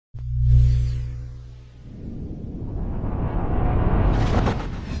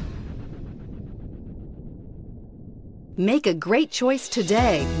Make a great choice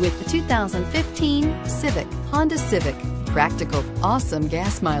today with the 2015 Civic, Honda Civic. Practical, awesome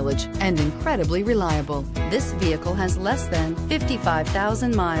gas mileage, and incredibly reliable. This vehicle has less than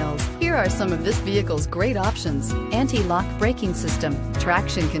 55,000 miles. Here are some of this vehicle's great options: anti-lock braking system,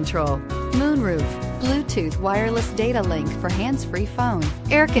 traction control, moonroof, Bluetooth wireless data link for hands-free phone,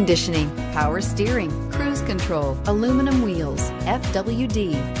 air conditioning, power steering, cruise control, aluminum wheels,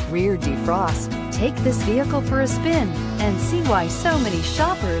 FWD, rear defrost. Take this vehicle for a spin and see why so many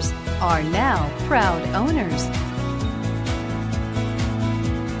shoppers are now proud owners.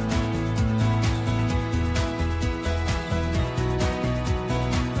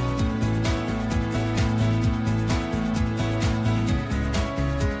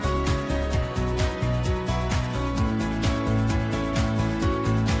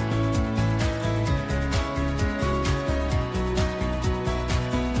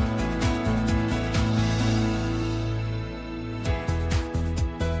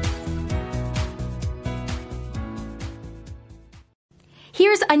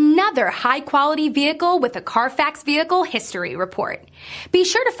 Here's another high-quality vehicle with a Carfax Vehicle History Report. Be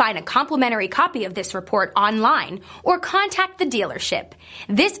sure to find a complimentary copy of this report online or contact the dealership.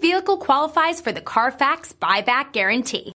 This vehicle qualifies for the Carfax Buyback Guarantee.